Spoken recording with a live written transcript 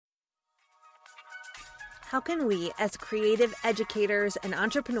how can we, as creative educators and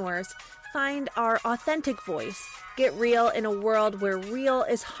entrepreneurs, find our authentic voice, get real in a world where real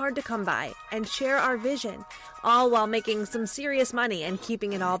is hard to come by, and share our vision, all while making some serious money and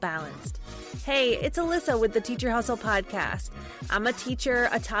keeping it all balanced? Hey, it's Alyssa with the Teacher Hustle Podcast. I'm a teacher,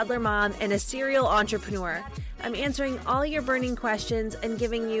 a toddler mom, and a serial entrepreneur. I'm answering all your burning questions and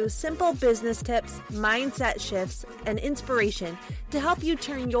giving you simple business tips, mindset shifts, and inspiration to help you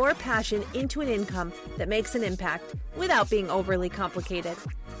turn your passion into an income that makes an impact without being overly complicated.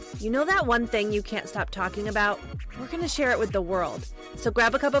 You know that one thing you can't stop talking about? We're going to share it with the world. So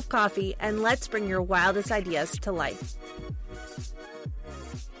grab a cup of coffee and let's bring your wildest ideas to life.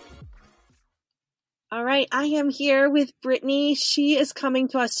 All right, I am here with Brittany. She is coming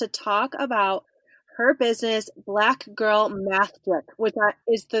to us to talk about her business, Black Girl Mathgic, which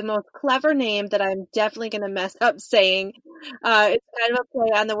is the most clever name that I'm definitely going to mess up saying. It's kind of a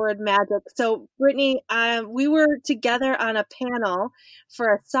play on the word magic. So, Brittany, we were together on a panel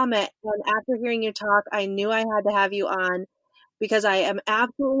for a summit, and after hearing you talk, I knew I had to have you on because I am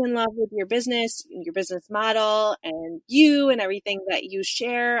absolutely in love with your business model, and you and everything that you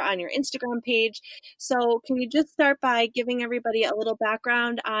share on your Instagram page. So can you just start by giving everybody a little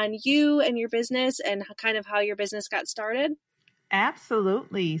background on you and your business and kind of how your business got started?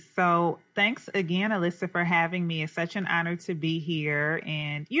 Absolutely. So thanks again, Alyssa, for having me. It's such an honor to be here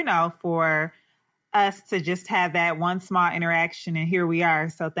and, for us to just have that one small interaction, and here we are.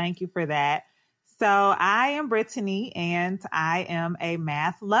 So thank you for that. So I am Brittany and I am a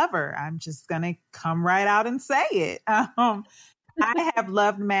math lover. I'm just going to come right out and say it. I have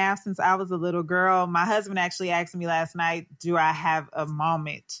loved math since I was a little girl. My husband actually asked me last night, do I have a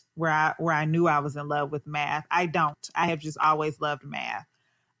moment where I knew I was in love with math? I don't. I have just always loved math.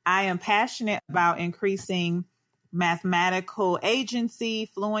 I am passionate about increasing mathematical agency,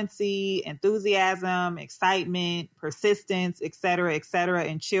 fluency, enthusiasm, excitement, persistence, et cetera,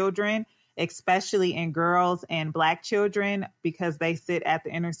 in children, especially in girls and Black children, because they sit at the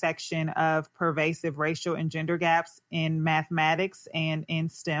intersection of pervasive racial and gender gaps in mathematics and in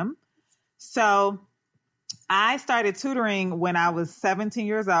STEM. So I started tutoring when I was 17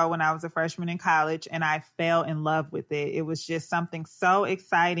 years old, when I was a freshman in college, and I fell in love with it. It was just something so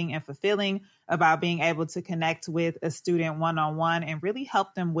exciting and fulfilling about being able to connect with a student one-on-one and really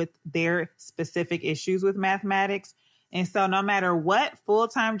help them with their specific issues with mathematics. And so no matter what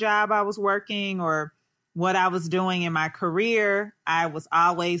full-time job I was working or what I was doing in my career, I was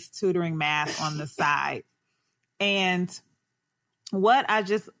always tutoring math on the side. And what I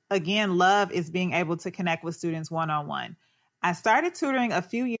just, again, love is being able to connect with students one-on-one. I started tutoring a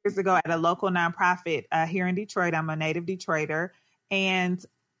few years ago at a local nonprofit here in Detroit. I'm a native Detroiter. And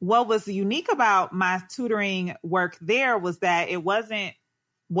what was unique about my tutoring work there was that it wasn't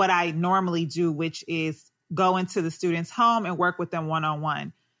what I normally do, which is go into the student's home and work with them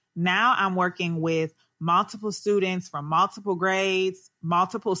one-on-one. Now I'm working with multiple students from multiple grades,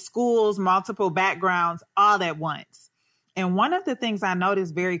 multiple schools, multiple backgrounds, all at once. And one of the things I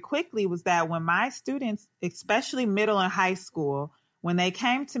noticed very quickly was that when my students, especially middle and high school, when they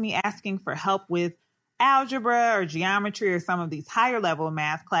came to me asking for help with algebra or geometry or some of these higher level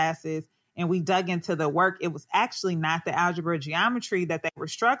math classes, and we dug into the work, it was actually not the algebra or geometry that they were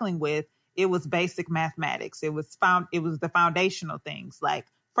struggling with. It was basic mathematics. It was the foundational things like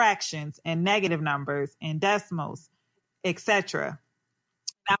fractions and negative numbers and decimals, etc.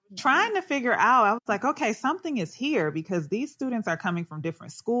 I was trying to figure out, I was like, okay, something is here because these students are coming from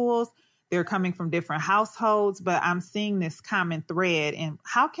different schools. They're coming from different households, but I'm seeing this common thread. And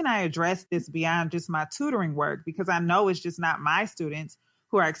how can I address this beyond just my tutoring work? Because I know it's just not my students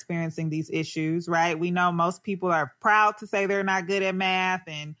who are experiencing these issues, right? We know most people are proud to say they're not good at math,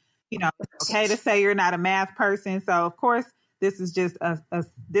 and it's okay to say you're not a math person. So of course, this is just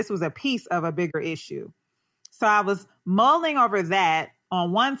this was a piece of a bigger issue. So I was mulling over that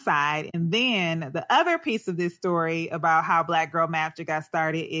on one side. And then the other piece of this story about how Black Girl Mathgic got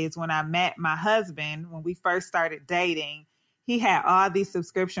started is when I met my husband, when we first started dating, he had all these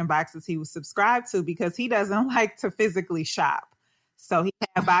subscription boxes he was subscribed to because he doesn't like to physically shop. So he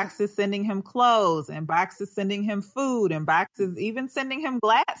had boxes sending him clothes and boxes sending him food and boxes even sending him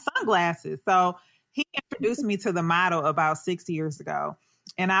sunglasses. So he introduced me to the model about 6 years ago.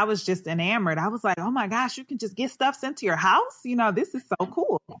 And I was just enamored. I was like, oh my gosh, you can just get stuff sent to your house? This is so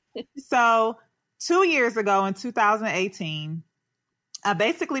cool. So 2 years ago in 2018, I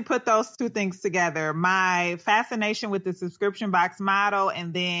basically put those two things together. My fascination with the subscription box model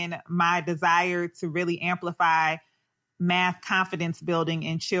and then my desire to really amplify math confidence building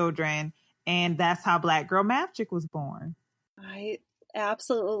in children. And that's how Black Girl Mathgic was born. I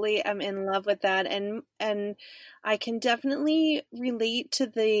absolutely am in love with that, and I can definitely relate to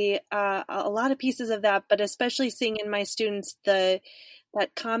the a lot of pieces of that, but especially seeing in my students that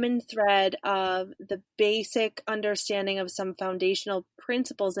common thread of the basic understanding of some foundational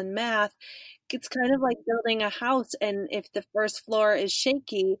principles in math. It's kind of like building a house, and if the first floor is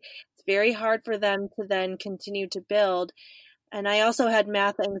shaky, it's very hard for them to then continue to build. And I also had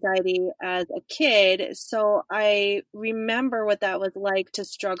math anxiety as a kid, so I remember what that was like to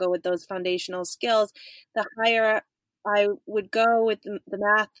struggle with those foundational skills. The higher I would go with the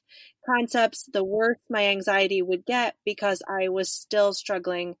math concepts, the worse my anxiety would get because I was still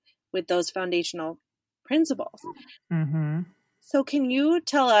struggling with those foundational principles. Mm-hmm. So can you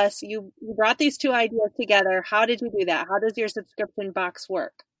tell us, you brought these two ideas together. How did you do that? How does your subscription box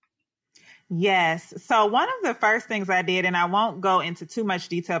work? Yes. So one of the first things I did, and I won't go into too much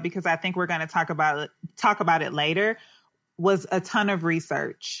detail because I think we're going to talk about it later, was a ton of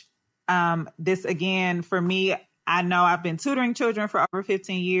research. This again, for me, I know I've been tutoring children for over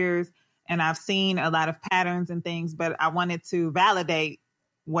 15 years and I've seen a lot of patterns and things, but I wanted to validate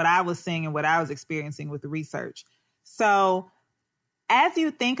what I was seeing and what I was experiencing with the research. So as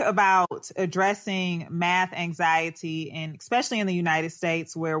you think about addressing math anxiety, and especially in the United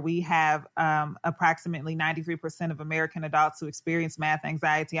States, where we have approximately 93% of American adults who experience math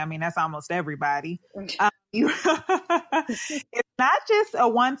anxiety, I mean, that's almost everybody. It's not just a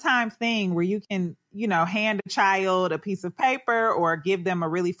one-time thing where you can, hand a child a piece of paper or give them a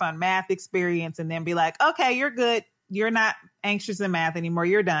really fun math experience and then be like, okay, you're good. You're not anxious in math anymore.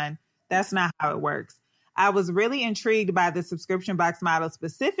 You're done. That's not how it works. I was really intrigued by the subscription box model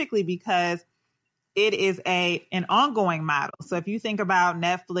specifically because it is an ongoing model. So if you think about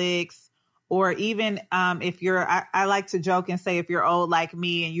Netflix, or even if I like to joke and say if you're old like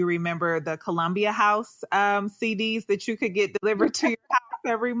me and you remember the Columbia House CDs that you could get delivered to your house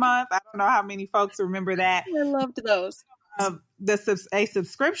every month. I don't know how many folks remember that. I loved those. A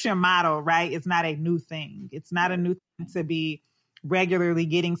subscription model, right, is not a new thing. It's not a new thing to be regularly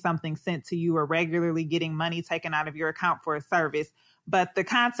getting something sent to you or regularly getting money taken out of your account for a service. But the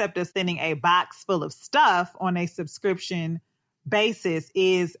concept of sending a box full of stuff on a subscription basis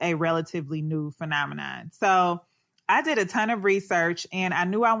is a relatively new phenomenon. So I did a ton of research and I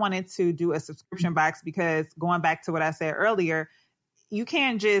knew I wanted to do a subscription box because, going back to what I said earlier,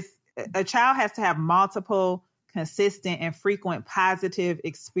 a child has to have multiple consistent and frequent positive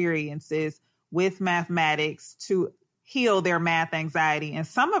experiences with mathematics to heal their math anxiety. And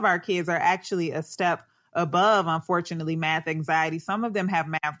some of our kids are actually a step above, unfortunately, math anxiety. Some of them have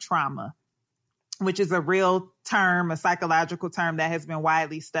math trauma, which is a real term, a psychological term that has been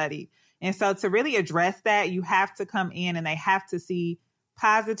widely studied. And so to really address that, you have to come in and they have to see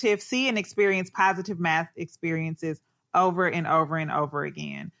and experience positive math experiences over and over and over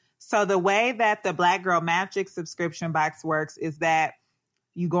again. So the way that the Black Girl Mathgic subscription box works is that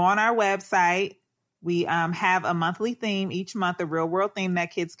you go on our website. We have a monthly theme each month, a real world theme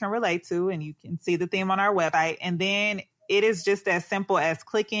that kids can relate to, and you can see the theme on our website. And then it is just as simple as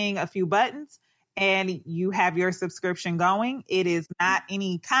clicking a few buttons and you have your subscription going. It is not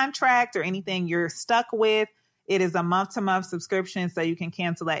any contract or anything you're stuck with. It is a month-to-month subscription, so you can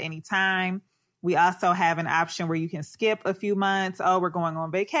cancel at any time. We also have an option where you can skip a few months. Oh, we're going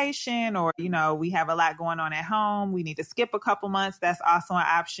on vacation, or, we have a lot going on at home. We need to skip a couple months. That's also an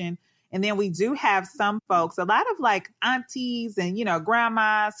option. And then we do have some folks, a lot of like aunties and,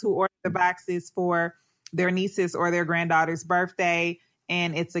 grandmas who order the boxes for their nieces or their granddaughter's birthday,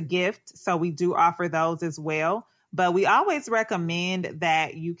 and it's a gift. So we do offer those as well. But we always recommend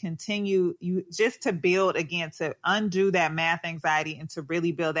that you continue just to build, again, to undo that math anxiety and to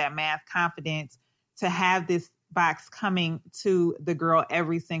really build that math confidence, to have this box coming to the girl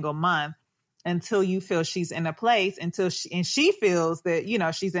every single month until you feel she's in a place, and she feels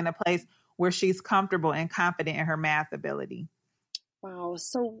that, she's in a place where she's comfortable and confident in her math ability. Wow.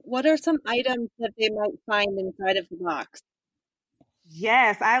 So what are some items that they might find inside of the box?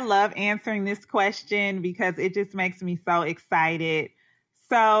 Yes, I love answering this question because it just makes me so excited.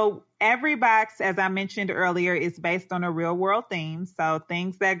 So every box, as I mentioned earlier, is based on a real world theme. So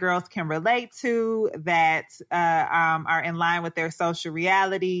things that girls can relate to, that are in line with their social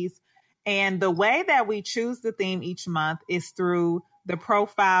realities. And the way that we choose the theme each month is through the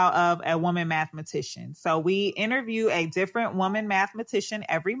profile of a woman mathematician. So we interview a different woman mathematician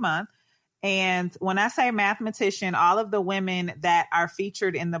every month. And when I say mathematician, all of the women that are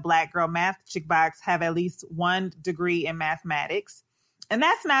featured in the Black Girl Mathgic box have at least one degree in mathematics. And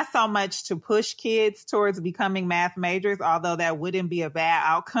that's not so much to push kids towards becoming math majors, although that wouldn't be a bad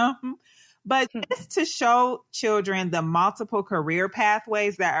outcome. but just to show children the multiple career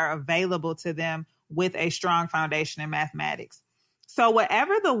pathways that are available to them with a strong foundation in mathematics. So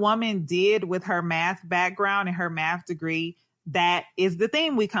whatever the woman did with her math background and her math degree, that is the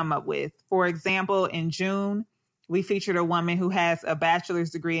theme we come up with. For example, in June, we featured a woman who has a bachelor's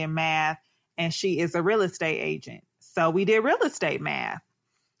degree in math, and she is a real estate agent. So we did real estate math.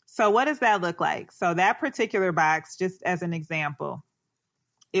 So what does that look like? So that particular box, just as an example,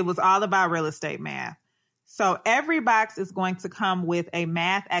 it was all about real estate math. So every box is going to come with a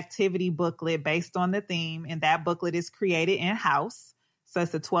math activity booklet based on the theme, and that booklet is created in-house. So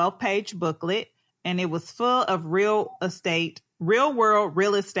it's a 12-page booklet, and it was full of real-world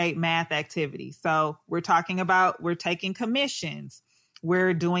real estate math activities. So we're taking commissions.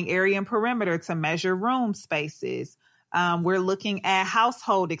 We're doing area and perimeter to measure room spaces. We're looking at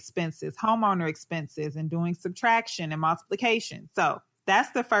household expenses, homeowner expenses, and doing subtraction and multiplication. So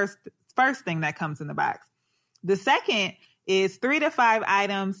that's the first thing that comes in the box. The second is 3 to 5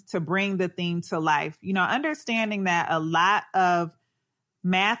 items to bring the theme to life. Understanding that a lot of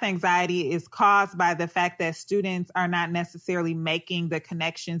math anxiety is caused by the fact that students are not necessarily making the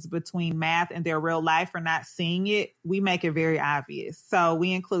connections between math and their real life, or not seeing it. We make it very obvious. So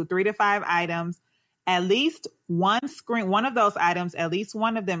we include 3 to 5 items, at least one of those items, at least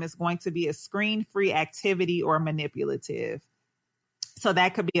one of them is going to be a screen-free activity or manipulative. So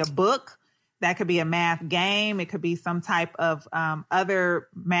that could be a book, that could be a math game, it could be some type of other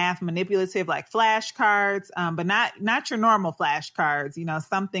math manipulative like flashcards, but not your normal flashcards,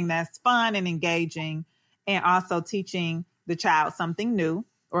 something that's fun and engaging, and also teaching the child something new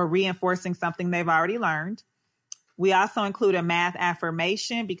or reinforcing something they've already learned. We also include a math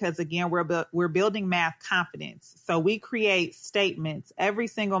affirmation because, again, we're building math confidence. So we create statements every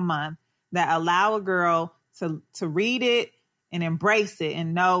single month that allow a girl to read it and embrace it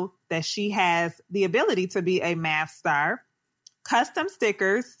and know that she has the ability to be a math star. Custom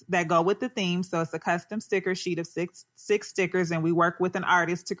stickers that go with the theme. So it's a custom sticker sheet of six stickers, and we work with an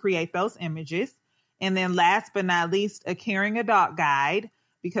artist to create those images. And then last but not least, a caring adult guide,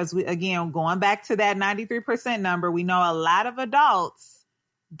 because we, again, going back to that 93% number, we know a lot of adults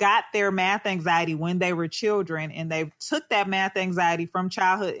got their math anxiety when they were children, and they took that math anxiety from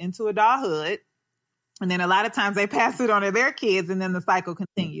childhood into adulthood. And then a lot of times they pass it on to their kids, and then the cycle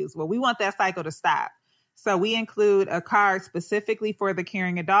continues. Well, we want that cycle to stop. So we include a card specifically for the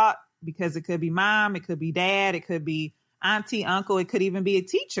caring adult, because it could be mom, it could be dad, it could be auntie, uncle, it could even be a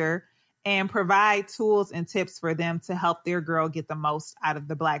teacher, and provide tools and tips for them to help their girl get the most out of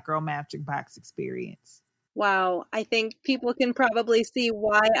the Black Girl Mathgic Box experience. Wow. I think people can probably see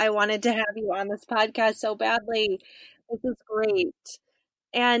why I wanted to have you on this podcast so badly. This is great.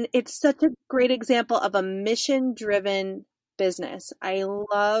 And it's such a great example of a mission-driven business. I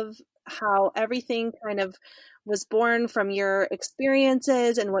love how everything kind of was born from your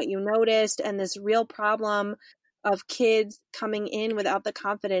experiences and what you noticed, and this real problem of kids coming in without the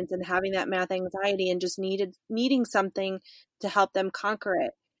confidence and having that math anxiety and just needing something to help them conquer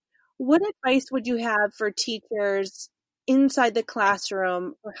it. What advice would you have for teachers inside the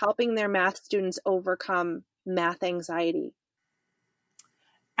classroom for helping their math students overcome math anxiety?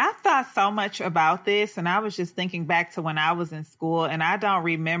 I thought so much about this, and I was just thinking back to when I was in school, and I don't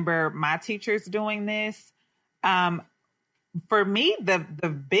remember my teachers doing this. For me, the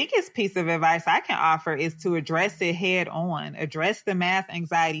biggest piece of advice I can offer is to address it head on, address the math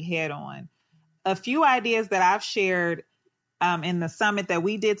anxiety head on. A few ideas that I've shared in the summit that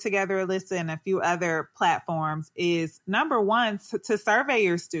we did together, Alyssa, and a few other platforms is, number one, to survey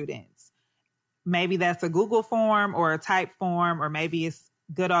your students. Maybe that's a Google form or a type form, or maybe it's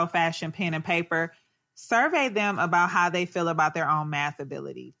good old-fashioned pen and paper. Survey them about how they feel about their own math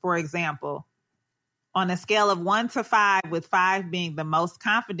ability. For example, on a scale of 1 to 5, with 5 being the most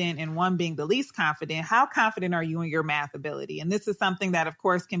confident and 1 being the least confident, how confident are you in your math ability? And this is something that, of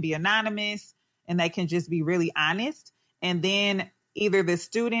course, can be anonymous, and they can just be really honest. And then either the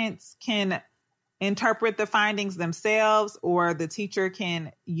students can interpret the findings themselves, or the teacher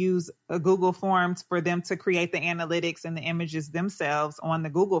can use a Google Forms for them to create the analytics and the images themselves on the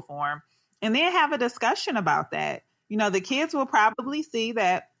Google form, and then have a discussion about that. The kids will probably see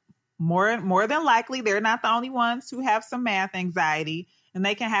that more than likely they're not the only ones who have some math anxiety, and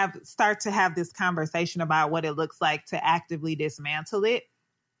they can start to have this conversation about what it looks like to actively dismantle it.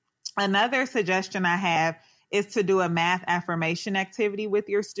 Another suggestion I have is to do a math affirmation activity with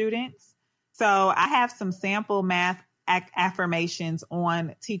your students. So I have some sample math affirmations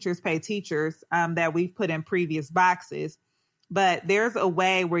on Teachers Pay Teachers that we've put in previous boxes. But there's a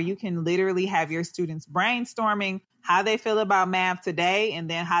way where you can literally have your students brainstorming how they feel about math today and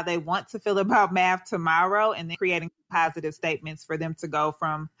then how they want to feel about math tomorrow, and then creating positive statements for them to go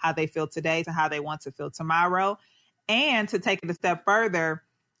from how they feel today to how they want to feel tomorrow. And to take it a step further,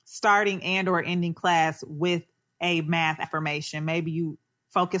 starting and or ending class with a math affirmation. Maybe you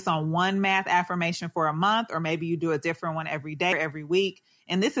focus on one math affirmation for a month, or maybe you do a different one every day or every week.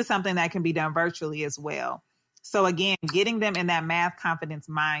 And this is something that can be done virtually as well. So again, getting them in that math confidence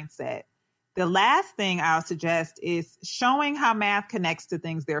mindset. The last thing I'll suggest is showing how math connects to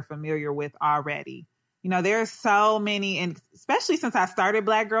things they're familiar with already. You know, there are so many, and especially since I started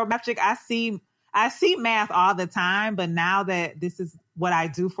Black Girl Mathgic, I see math all the time, but now that this is what I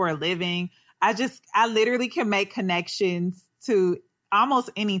do for a living, I literally can make connections to almost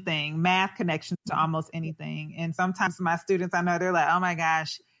anything, math connections to almost anything. And sometimes my students, I know they're like, oh my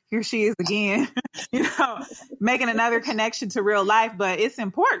gosh, here she is again, making another connection to real life. But it's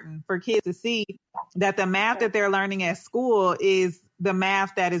important for kids to see that the math that they're learning at school is the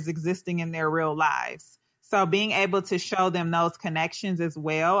math that is existing in their real lives. So being able to show them those connections as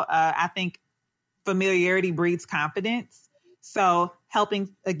well, I think familiarity breeds confidence. So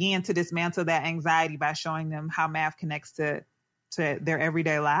helping, again, to dismantle that anxiety by showing them how math connects to their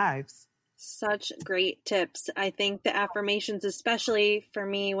everyday lives. Such great tips. I think the affirmations, especially for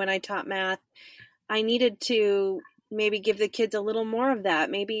me when I taught math, I needed to maybe give the kids a little more of that.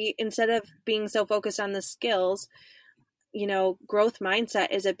 Maybe instead of being so focused on the skills, growth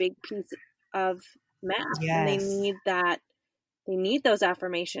mindset is a big piece of math. Yes. And they need that. They need those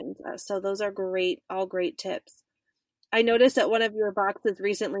affirmations. So those are all great tips. I noticed that one of your boxes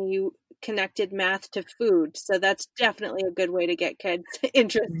recently, you connected math to food. So that's definitely a good way to get kids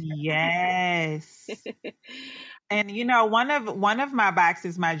interested. Yes. And, one of my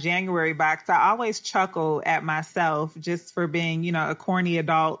boxes, my January box, I always chuckle at myself just for being, a corny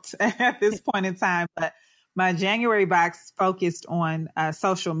adult at this point in time. But my January box focused on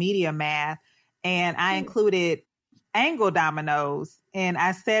social media math, and I included angle dominoes. And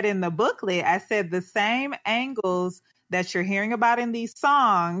I said in the booklet, the same angles that you're hearing about in these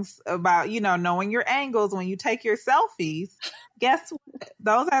songs about, knowing your angles when you take your selfies. Guess what?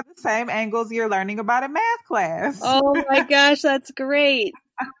 Those are the same angles you're learning about in math class. Oh my gosh, that's great.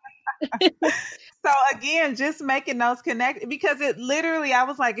 So again, just making those connect, because it literally, I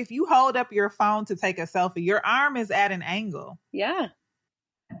was like, if you hold up your phone to take a selfie, your arm is at an angle. Yeah.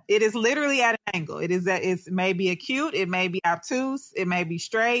 It is literally at an angle. It may be acute, it may be obtuse, it may be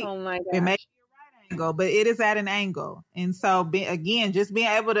straight. Oh my gosh. It may be a right angle, but it is at an angle. And so just being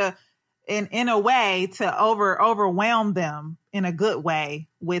able to, in a way, to overwhelm them in a good way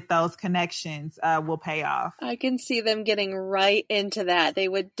with those connections will pay off. I can see them getting right into that. They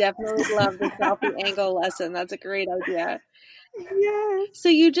would definitely love the selfie angle lesson. That's a great idea. Yes. So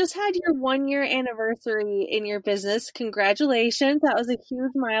you just had your 1-year anniversary in your business. Congratulations. That was a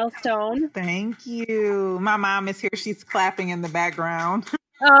huge milestone. Thank you. My mom is here. She's clapping in the background.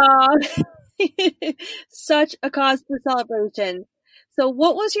 Such a cause for celebration. So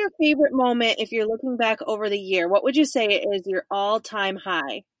what was your favorite moment if you're looking back over the year? What would you say is your all-time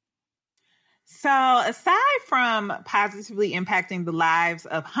high? So aside from positively impacting the lives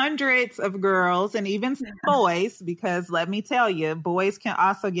of hundreds of girls and even some boys, because let me tell you, boys can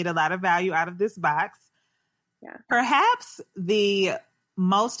also get a lot of value out of this box. Yeah. Perhaps the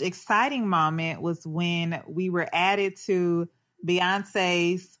most exciting moment was when we were added to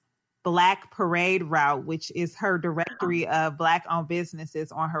Beyonce's Black Parade route, which is her directory of Black-owned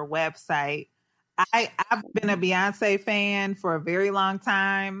businesses on her website. I've been a Beyonce fan for a very long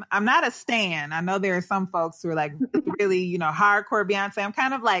time. I'm not a stan. I know there are some folks who are like really, hardcore Beyonce. I'm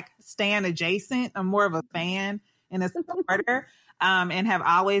kind of like stan adjacent. I'm more of a fan and a supporter, and have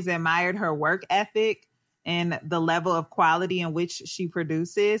always admired her work ethic and the level of quality in which she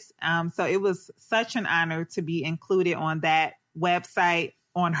produces. So it was such an honor to be included on that website,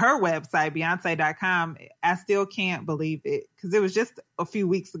 on her website, Beyonce.com. I still can't believe it because it was just a few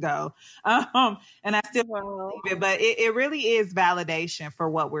weeks ago. And I still can't believe it, but it really is validation for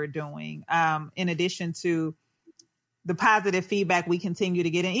what we're doing. In addition to the positive feedback we continue to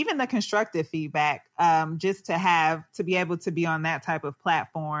get, and even the constructive feedback, just to be able to be on that type of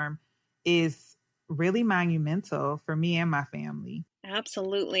platform is really monumental for me and my family.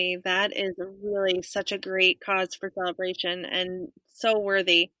 Absolutely. That is really such a great cause for celebration and so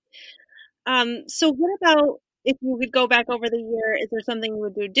worthy. So what about if you could go back over the year, is there something you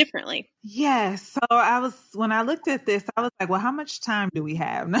would do differently? Yes. So when I looked at this, I was like, well, how much time do we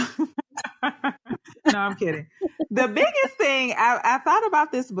have? No, I'm kidding. The biggest thing, I thought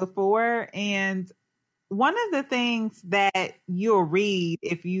about this before, and one of the things that you'll read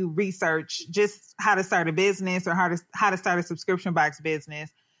if you research just how to start a business or how to start a subscription box business,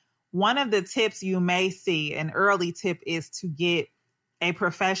 one of the tips you may see, an early tip, is to get a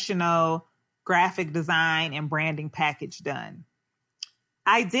professional graphic design and branding package done.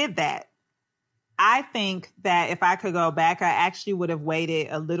 I did that. I think that if I could go back, I actually would have waited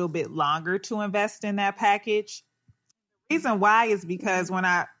a little bit longer to invest in that package. The reason why is because when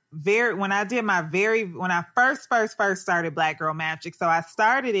I first started Black Girl Magic, so I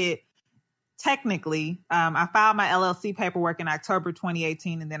started it technically. I filed my LLC paperwork in October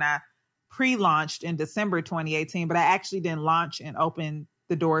 2018, and then I pre-launched in December 2018, but I actually didn't launch and open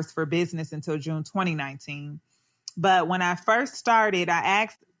the doors for business until June 2019. But when I first started, I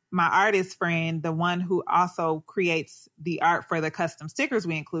asked my artist friend, the one who also creates the art for the custom stickers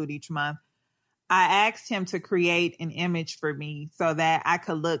we include each month, I asked him to create an image for me so that I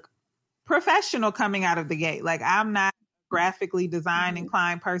could look professional coming out of the gate. Like, I'm not a graphically design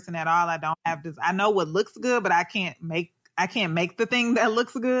inclined person at all. I don't have this. I know what looks good, but I can't make the thing that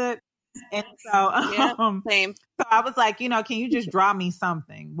looks good. And so, same. So I was like, can you just draw me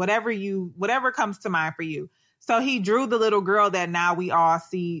something, whatever comes to mind for you. So he drew the little girl that now we all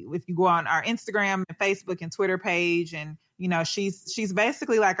see if you go on our Instagram and Facebook and Twitter page, and she's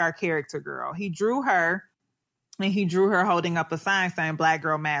basically like our character girl. He drew her, and he drew her holding up a sign saying Black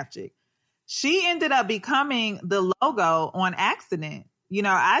Girl Magic. She ended up becoming the logo on accident.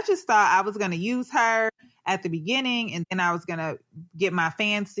 I just thought I was going to use her at the beginning, and then I was going to get my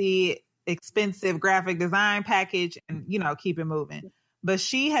fancy, expensive graphic design package and, keep it moving. But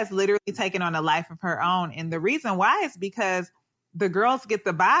she has literally taken on a life of her own. And the reason why is because the girls get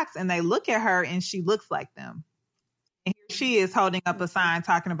the box and they look at her and she looks like them. And here she is holding up a sign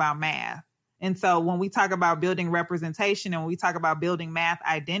talking about math. And so when we talk about building representation and when we talk about building math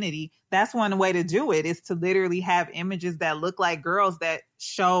identity, that's one way to do it, is to literally have images that look like girls that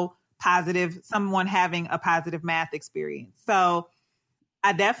show someone having a positive math experience. So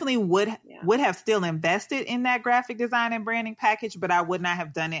I definitely would have still invested in that graphic design and branding package, but I would not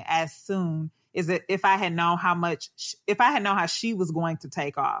have done it as soon as if I had known how she was going to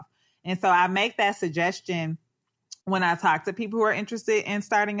take off. And so I make that suggestion when I talk to people who are interested in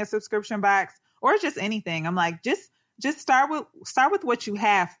starting a subscription box or just anything. I'm like, just start with what you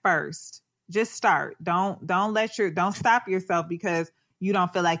have first. Just start. Don't stop yourself because you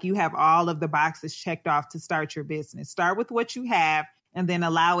don't feel like you have all of the boxes checked off to start your business. Start with what you have and then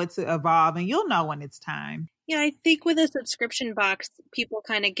allow it to evolve, and you'll know when it's time. Yeah, I think with a subscription box, people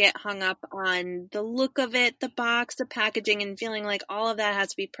kind of get hung up on the look of it, the box, the packaging, and feeling like all of that has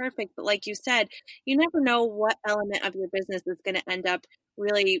to be perfect. But like you said, you never know what element of your business is going to end up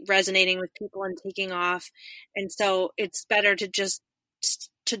really resonating with people and taking off. And so it's better to just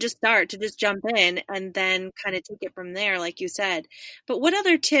jump in and then kind of take it from there, like you said. But what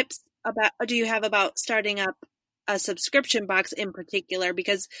other tips do you have about starting up a subscription box in particular?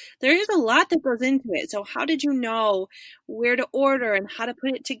 Because there is a lot that goes into it. So how did you know where to order and how to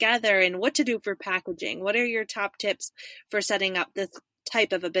put it together and what to do for packaging? What are your top tips for setting up this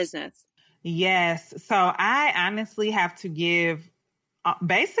type of a business? Yes. So I honestly have to give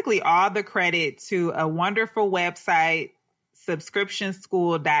basically all the credit to a wonderful website,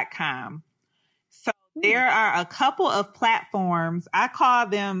 subscriptionschool.com. So there are a couple of platforms. I call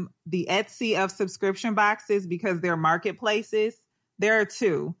them the Etsy of subscription boxes because they're marketplaces. There are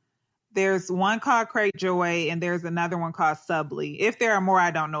two. There's one called Cratejoy and there's another one called Subly. If there are more,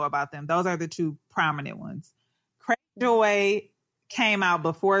 I don't know about them. Those are the two prominent ones. Cratejoy came out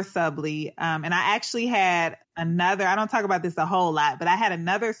before Subly. And I actually had another, I don't talk about this a whole lot, but I had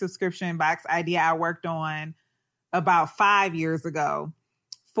another subscription box idea I worked on about 5 years ago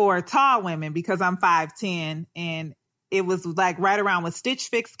for tall women because I'm 5'10", and it was like right around when Stitch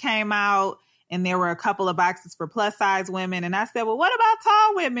Fix came out, and there were a couple of boxes for plus size women. And I said, well, what about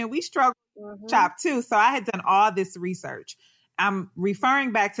tall women? We struggle with shop too. So I had done all this research. I'm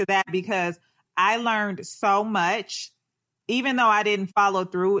referring back to that because I learned so much. Even though I didn't follow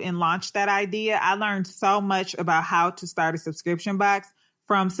through and launch that idea, I learned so much about how to start a subscription box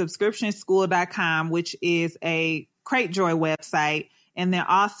from subscriptionschool.com, which is a Cratejoy website. And then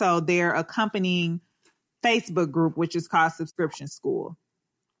also their accompanying Facebook group, which is called Subscription School.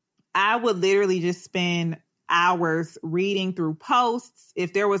 I would literally just spend hours reading through posts.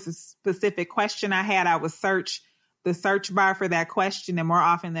 If there was a specific question I had, I would search the search bar for that question. And more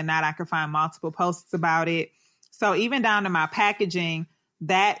often than not, I could find multiple posts about it. So even down to my packaging,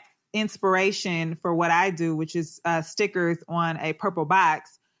 that inspiration for what I do, which is stickers on a purple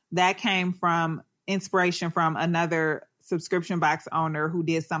box, that came from inspiration from another subscription box owner who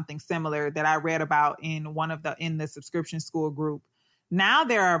did something similar that I read about in the subscription school group. Now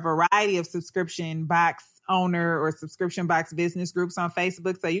there are a variety of subscription box owner or subscription box business groups on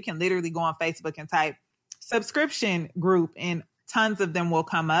Facebook. So you can literally go on Facebook and type subscription group and tons of them will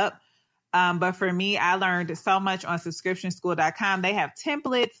come up. But for me, I learned so much on subscriptionschool.com. They have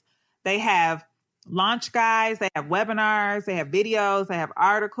templates, they have launch guides, they have webinars, they have videos, they have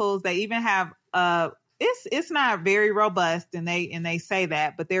articles, they even have it's not very robust and they say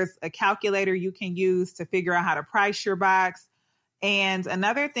that, but there's a calculator you can use to figure out how to price your box. And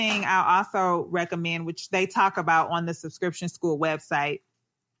another thing I'll also recommend, which they talk about on the subscription school website,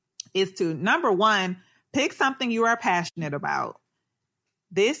 is to, number one, pick something you are passionate about.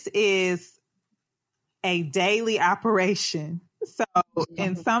 This is a daily operation. So,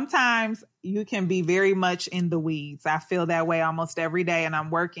 and sometimes you can be very much in the weeds. I feel that way almost every day, and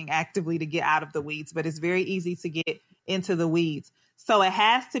I'm working actively to get out of the weeds, but it's very easy to get into the weeds. So it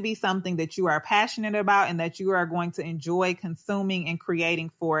has to be something that you are passionate about and that you are going to enjoy consuming and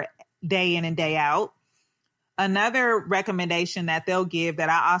creating for day in and day out. Another recommendation that they'll give that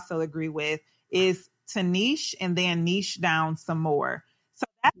I also agree with is to niche and then niche down some more. So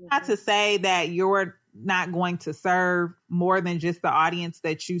that's not to say that you're not going to serve more than just the audience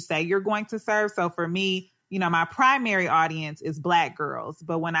that you say you're going to serve. So for me, my primary audience is Black girls.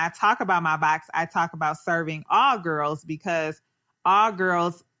 But when I talk about my box, I talk about serving all girls because all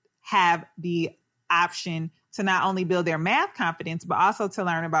girls have the option to not only build their math confidence, but also to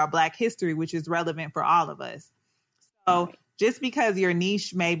learn about Black history, which is relevant for all of us. So just because your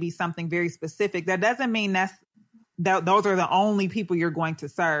niche may be something very specific, that doesn't mean those are the only people you're going to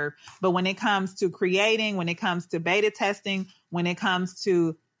serve. But when it comes to creating, when it comes to beta testing, when it comes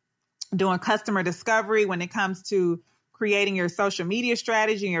to doing customer discovery, when it comes to creating your social media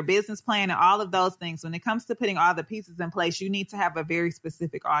strategy and your business plan and all of those things, when it comes to putting all the pieces in place, you need to have a very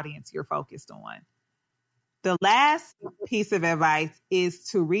specific audience you're focused on. The last piece of advice is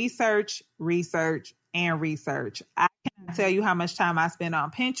to research, and research. I cannot tell you how much time I spend on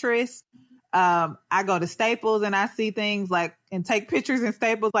Pinterest. I go to Staples and I see things and take pictures in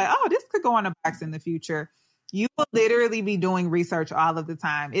Staples oh, this could go on a box in the future. You will literally be doing research all of the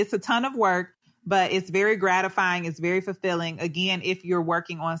time. It's a ton of work, but it's very gratifying. It's very fulfilling. Again, if you're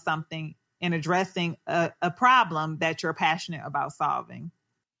working on something and addressing a problem that you're passionate about solving.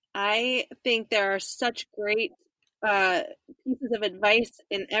 I think there are such great pieces of advice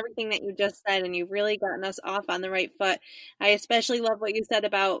in everything that you just said, and you've really gotten us off on the right foot. I especially love what you said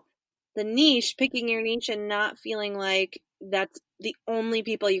about the niche, picking your niche and not feeling like that's the only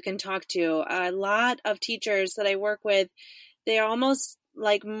people you can talk to. A lot of teachers that I work with, they're almost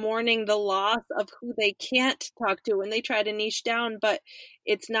like mourning the loss of who they can't talk to when they try to niche down, but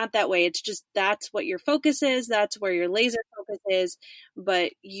it's not that way. It's just that's what your focus is. That's where your laser focus is,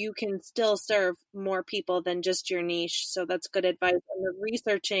 but you can still serve more people than just your niche. So that's good advice. And the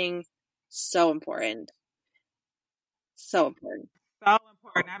researching, so important. So important. So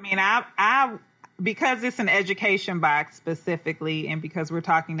important. I mean, I because it's an education box specifically, and because we're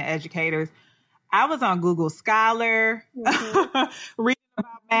talking to educators, I was on Google Scholar, reading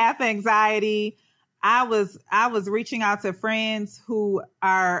about math anxiety. I was reaching out to friends who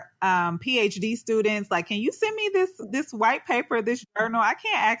are PhD students. Can you send me this white paper, this journal? I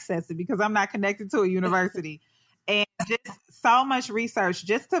can't access it because I'm not connected to a university. And just so much research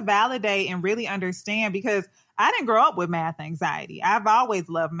just to validate and really understand, because I didn't grow up with math anxiety. I've always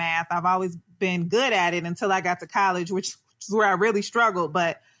loved math. I've always been good at it until I got to college, which is where I really struggled,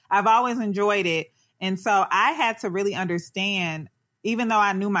 but I've always enjoyed it. And so I had to really understand, even though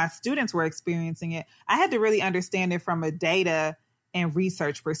I knew my students were experiencing it, I had to really understand it from a data and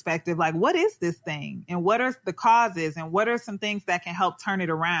research perspective. What is this thing? And what are the causes? And what are some things that can help turn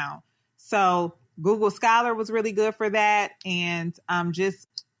it around? So Google Scholar was really good for that. And just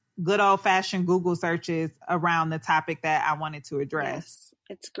good old fashioned Google searches around the topic that I wanted to address. Yes.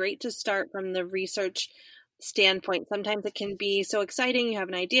 It's great to start from the research standpoint. Sometimes it can be so exciting. You have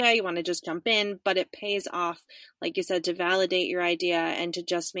an idea, you want to just jump in, but it pays off, like you said, to validate your idea and to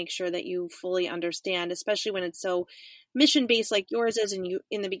just make sure that you fully understand, especially when it's so mission-based like yours is. And you,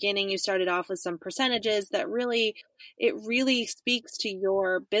 in the beginning, you started off with some percentages that it really speaks to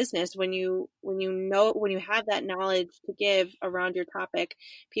your business. When you have that knowledge to give around your topic,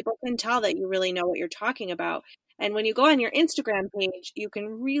 people can tell that you really know what you're talking about. And when you go on your Instagram page, you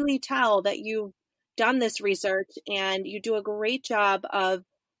can really tell that you've done this research, and you do a great job of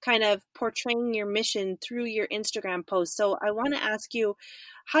kind of portraying your mission through your Instagram posts. So I want to ask you,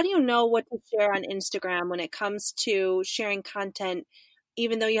 how do you know what to share on Instagram when it comes to sharing content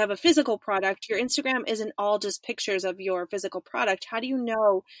even though you have a physical product, your Instagram isn't all just pictures of your physical product. How do you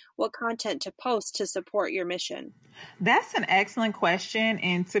know what content to post to support your mission? That's an excellent question.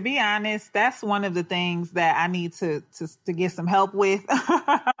 And to be honest, that's one of the things that I need to get some help with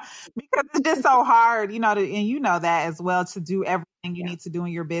because it's just so hard, and you know that as well, to do everything you need to do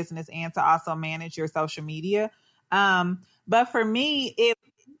in your business and to also manage your social media. But for me,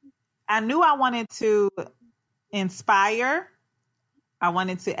 I knew I wanted to inspire, I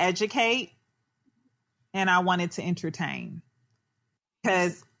wanted to educate, and I wanted to entertain,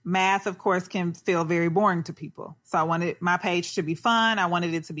 because math, of course, can feel very boring to people. So I wanted my page to be fun. I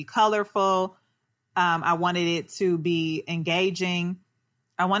wanted it to be colorful. I wanted it to be engaging.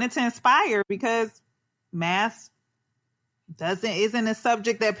 I wanted to inspire, because math isn't a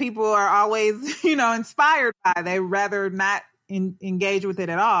subject that people are always, inspired by. They rather not engage with it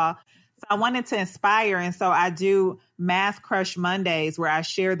at all. So I wanted to inspire. And so I do Math Crush Mondays, where I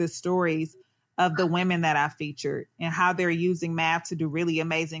share the stories of the women that I featured and how they're using math to do really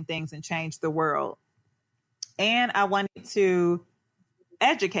amazing things and change the world. And I wanted to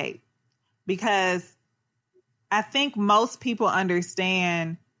educate, because I think most people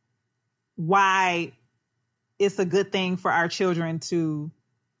understand why it's a good thing for our children to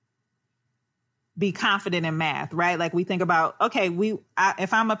be confident in math, right? Like, we think about, okay,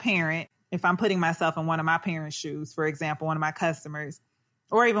 if I'm a parent, if I'm putting myself in one of my parents' shoes, for example, one of my customers,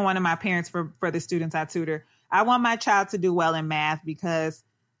 or even one of my parents for the students I tutor, I want my child to do well in math, because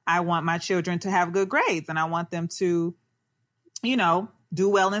I want my children to have good grades, and I want them to, do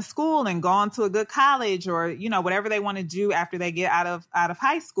well in school and go on to a good college, or, whatever they want to do after they get out of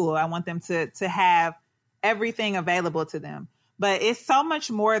high school. I want them to have everything available to them. But it's so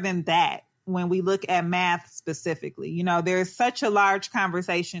much more than that when we look at math specifically. There's such a large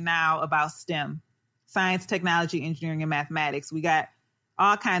conversation now about STEM, science, technology, engineering, and mathematics. We got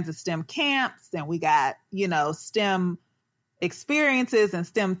all kinds of STEM camps, and we got, STEM experiences and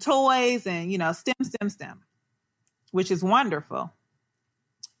STEM toys and, STEM, which is wonderful.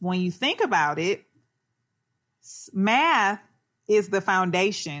 When you think about it, math is the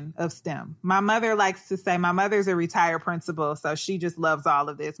foundation of STEM. My mother likes to say, my mother's a retired principal, so she just loves all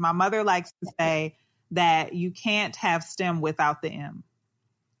of this. My mother likes to say that you can't have STEM without the M.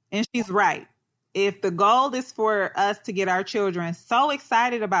 And she's right. If the goal is for us to get our children so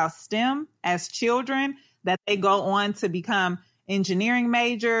excited about STEM as children that they go on to become engineering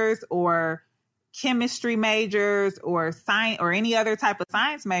majors or chemistry majors or science or any other type of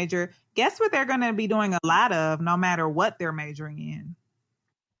science major, guess what they're going to be doing a lot of, no matter what they're majoring in?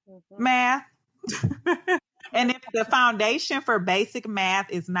 Mm-hmm. Math. And if the foundation for basic math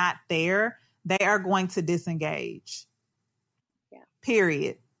is not there, they are going to disengage. Yeah.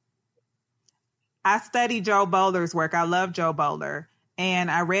 Period. I study Joe Bowler's work. I love Joe Bowler. And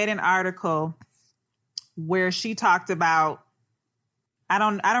I read an article where she talked about, I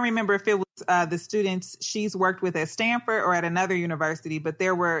don't remember if it was the students she's worked with at Stanford or at another university, but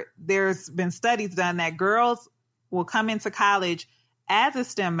there's been studies done that girls will come into college as a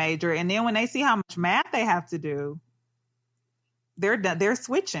STEM major, and then when they see how much math they have to do, they're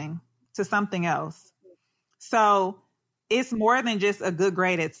switching to something else. So it's more than just a good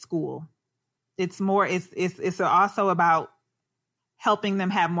grade at school. It's also about helping them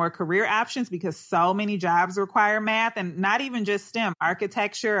have more career options, because so many jobs require math, and not even just STEM,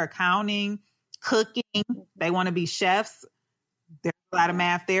 architecture, accounting, cooking. They want to be chefs. There's a lot of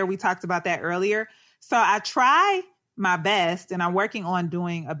math there. We talked about that earlier. So I try my best, and I'm working on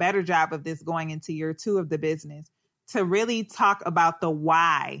doing a better job of this going into year 2 of the business, to really talk about the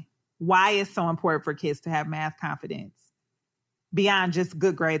why it's so important for kids to have math confidence beyond just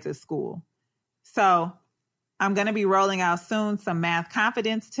good grades at school. So I'm going to be rolling out soon some math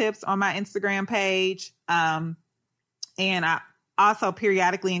confidence tips on my Instagram page. And I also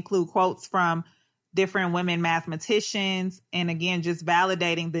periodically include quotes from different women mathematicians. And again, just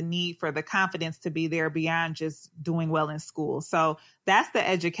validating the need for the confidence to be there beyond just doing well in school. So that's the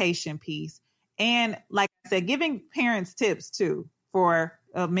education piece. And like I said, giving parents tips too, for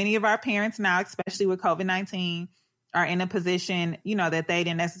many of our parents now, especially with COVID-19, are in a position, that they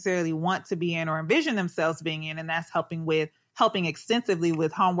didn't necessarily want to be in or envision themselves being in. And that's helping extensively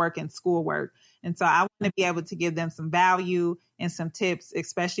with homework and schoolwork. And so I want to be able to give them some value and some tips,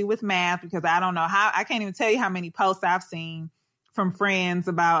 especially with math, because I can't even tell you how many posts I've seen from friends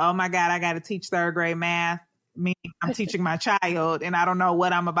about, oh my God, I got to teach 3rd grade math. Meaning I'm teaching my child and I don't know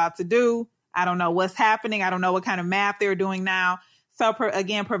what I'm about to do. I don't know what's happening. I don't know what kind of math they're doing now. So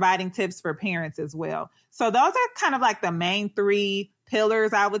again, providing tips for parents as well. So those are kind of like the main 3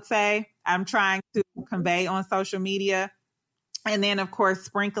 pillars, I would say, I'm trying to convey on social media. And then, of course,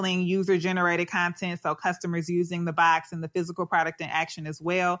 sprinkling user-generated content, so customers using the box and the physical product in action as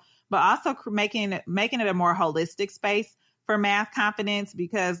well, but also making it a more holistic space for math confidence,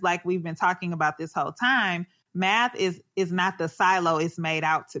 because like we've been talking about this whole time, math is not the silo it's made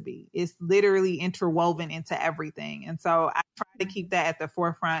out to be. It's literally interwoven into everything. And so I try to keep that at the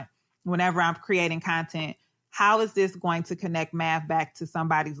forefront whenever I'm creating content. How is this going to connect math back to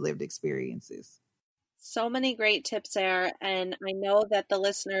somebody's lived experiences? So many great tips there, and I know that the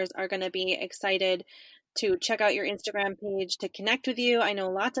listeners are going to be excited to check out your Instagram page to connect with you. I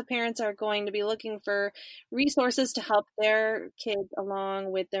know lots of parents are going to be looking for resources to help their kids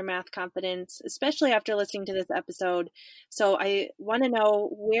along with their math confidence, especially after listening to this episode. So I want to know,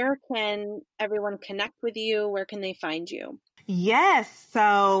 where can everyone connect with you? Where can they find you? Yes.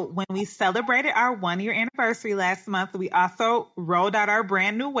 So when we celebrated our 1-year anniversary last month, we also rolled out our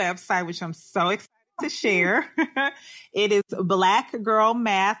brand new website, which I'm so excited to share. It is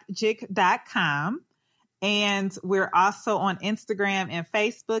blackgirlmathgic.com. And we're also on Instagram and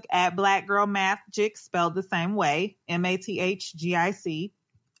Facebook at Black Girl Mathgic, spelled the same way, Mathgic.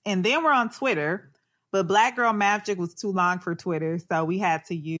 And then we're on Twitter, but Black Girl Mathgic was too long for Twitter, so we had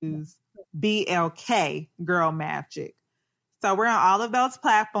to use BLK Girl Mathgic. So we're on all of those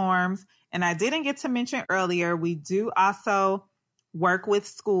platforms. And I didn't get to mention earlier, we do also work with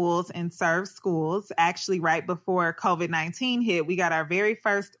schools and serve schools. Actually, right before COVID-19 hit, we got our very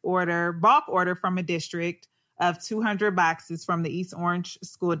first bulk order from a district of 200 boxes from the East Orange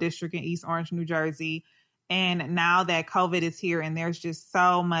School District in East Orange, New Jersey. And now that COVID is here and there's just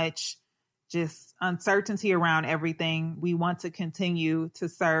so much just uncertainty around everything, we want to continue to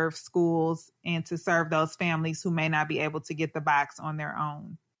serve schools and to serve those families who may not be able to get the box on their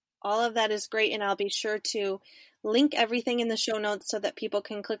own. All of that is great, and I'll be sure to link everything in the show notes so that people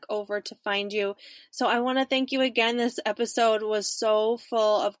can click over to find you. So I want to thank you again. This episode was so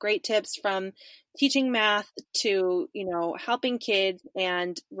full of great tips, from teaching math to, helping kids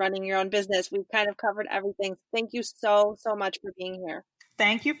and running your own business. We've kind of covered everything. Thank you so, so much for being here.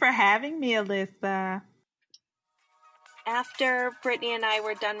 Thank you for having me, Alyssa. After Brittany and I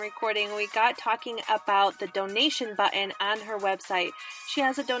were done recording, we got talking about the donation button on her website. She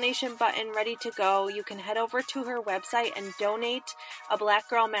has a donation button ready to go. You can head over to her website and donate a Black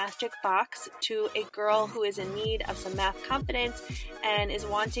Girl Mathgic box to a girl who is in need of some math confidence and is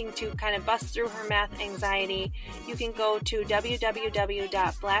wanting to kind of bust through her math anxiety. You can go to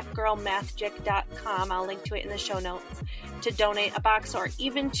www.blackgirlmathgic.com. I'll link to it in the show notes, to donate a box or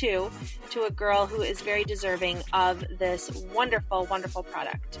even two to a girl who is very deserving of this wonderful, wonderful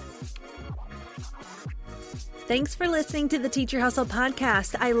product. Thanks for listening to the Teacher Hustle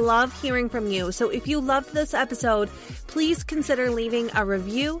podcast. I love hearing from you. So if you loved this episode, please consider leaving a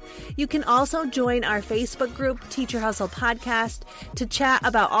review. You can also join our Facebook group, Teacher Hustle Podcast, to chat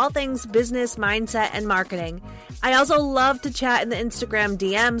about all things business, mindset, and marketing. I also love to chat in the Instagram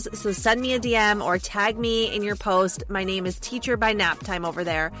DMs, so send me a DM or tag me in your post. My name is Teacher by Naptime over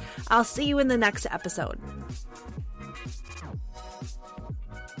there. I'll see you in the next episode.